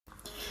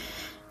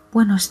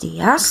Buenos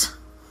días.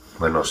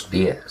 Buenos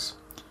días.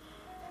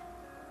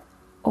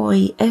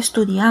 Hoy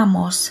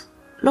estudiamos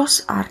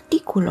los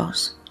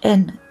artículos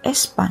en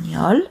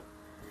español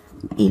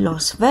y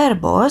los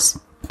verbos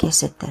que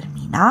se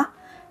terminan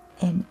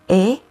en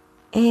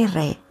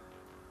ER.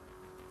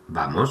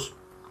 Vamos.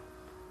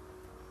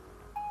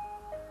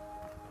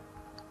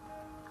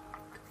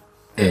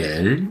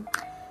 Él,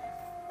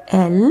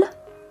 Él,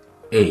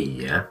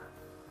 ella,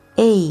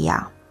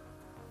 ella.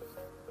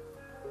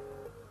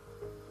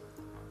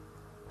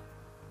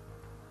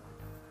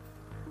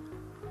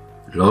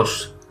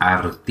 los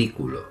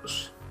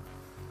artículos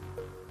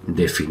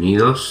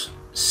definidos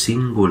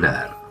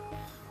singular.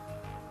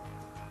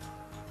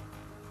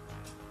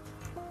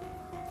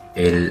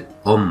 El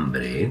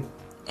hombre,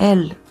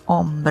 El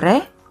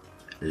hombre,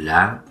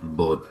 la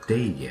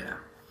botella.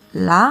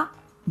 la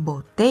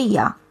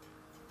botella.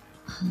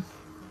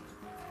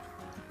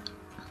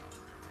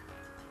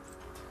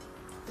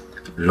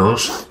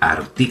 Los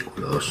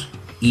artículos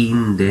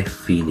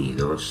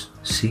indefinidos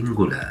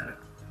singular.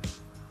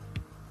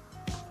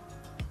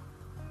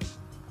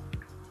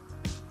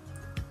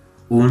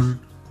 Un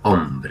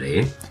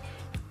hombre,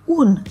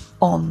 Un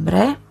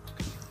hombre,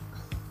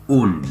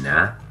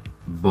 una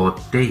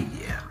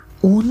botella.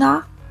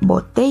 una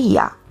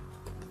botella.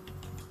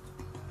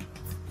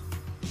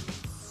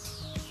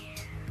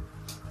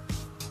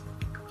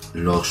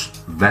 Los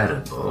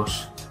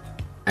verbos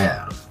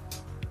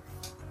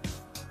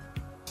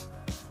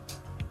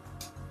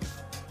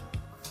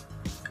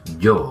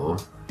yo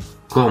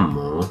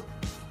como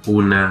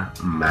una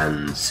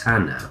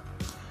manzana.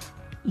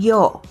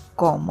 Yo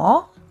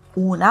como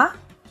una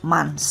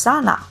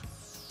manzana.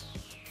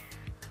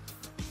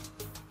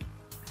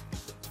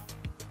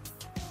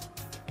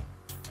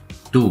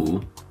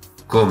 Tú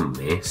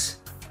comes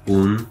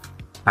un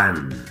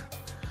pan.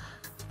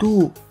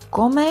 Tú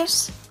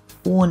comes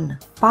un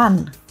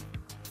pan.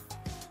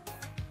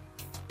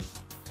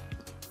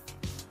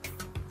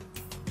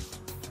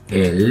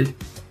 Él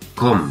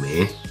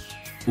come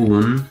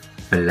un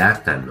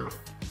plátano.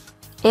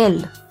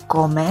 Él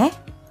come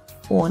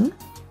un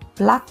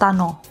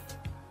plátano.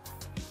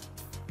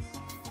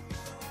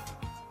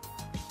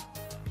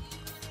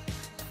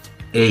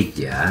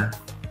 Ella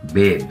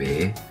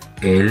bebe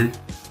el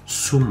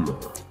zumo.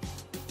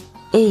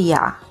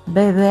 Ella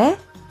bebe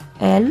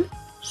el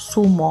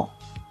zumo.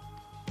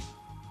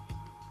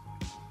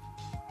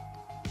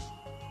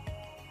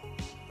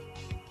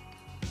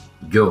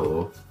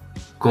 Yo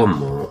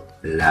como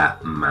la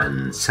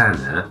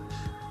manzana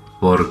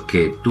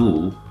porque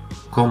tú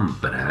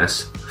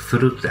compras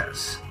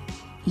frutas.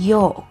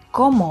 Yo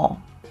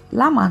como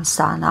la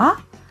manzana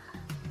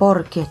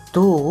porque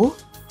tú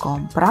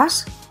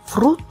compras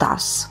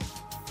frutas.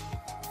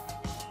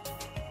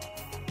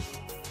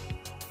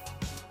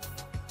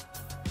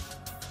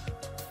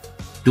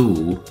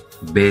 Tú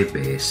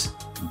bebes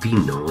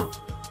vino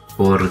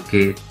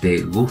porque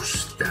te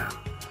gusta.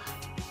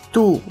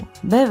 Tú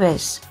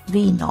bebes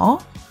vino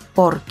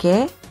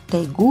porque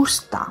te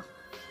gusta.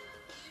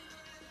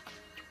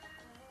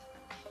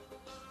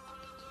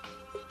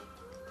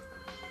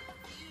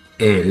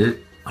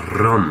 Él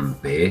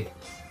rompe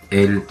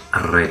el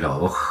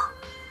reloj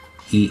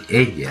y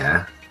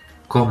ella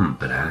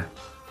compra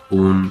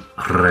un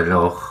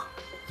reloj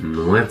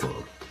nuevo.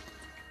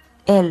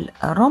 Él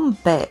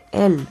rompe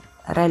el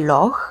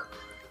reloj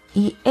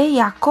y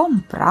ella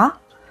compra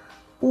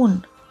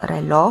un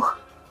reloj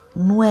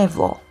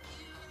nuevo.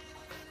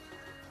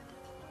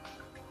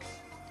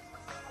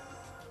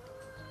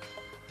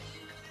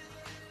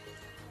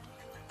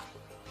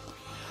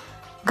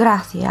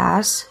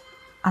 Gracias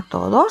a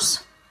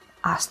todos.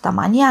 Hasta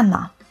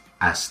mañana.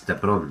 Hasta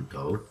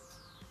pronto.